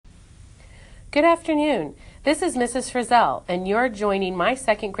Good afternoon. This is Mrs. Frizzell, and you're joining my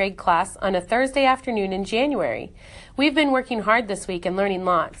second grade class on a Thursday afternoon in January. We've been working hard this week and learning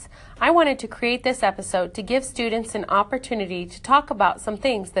lots. I wanted to create this episode to give students an opportunity to talk about some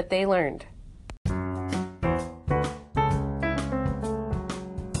things that they learned.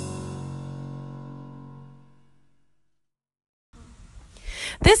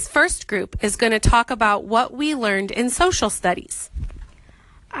 This first group is going to talk about what we learned in social studies.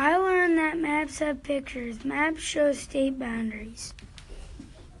 I learned that maps have pictures. Maps show state boundaries.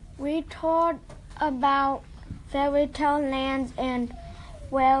 We taught about fairy tale lands and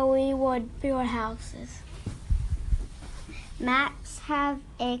where we would build houses. Maps have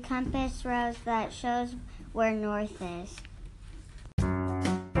a compass rose that shows where north is.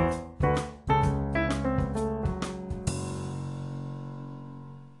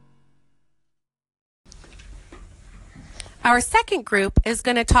 Our second group is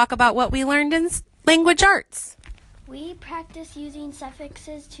going to talk about what we learned in language arts. We practiced using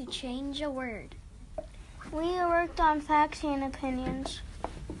suffixes to change a word. We worked on facts and opinions.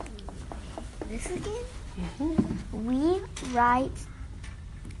 This again? We write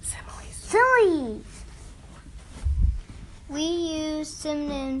Similes. We use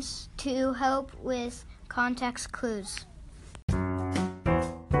synonyms to help with context clues.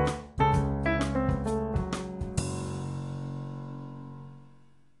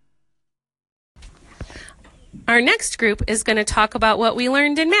 Our next group is going to talk about what we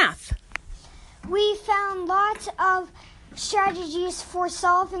learned in math. We found lots of strategies for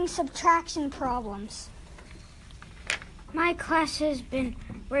solving subtraction problems. My class has been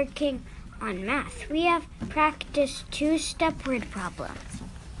working on math. We have practiced two-step word problems.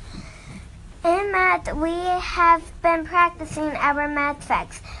 In math, we have been practicing our math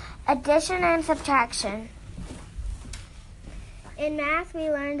facts, addition and subtraction. In math, we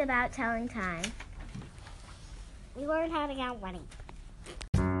learned about telling time. We learned how to count money.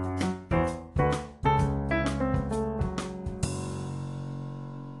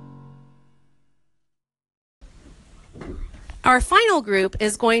 Our final group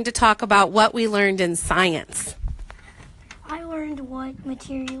is going to talk about what we learned in science. I learned what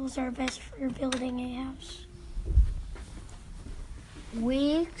materials are best for building a house.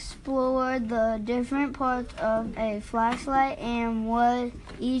 We explored the different parts of a flashlight and what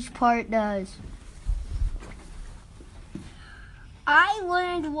each part does. I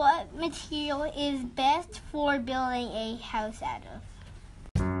learned what material is best for building a house out of.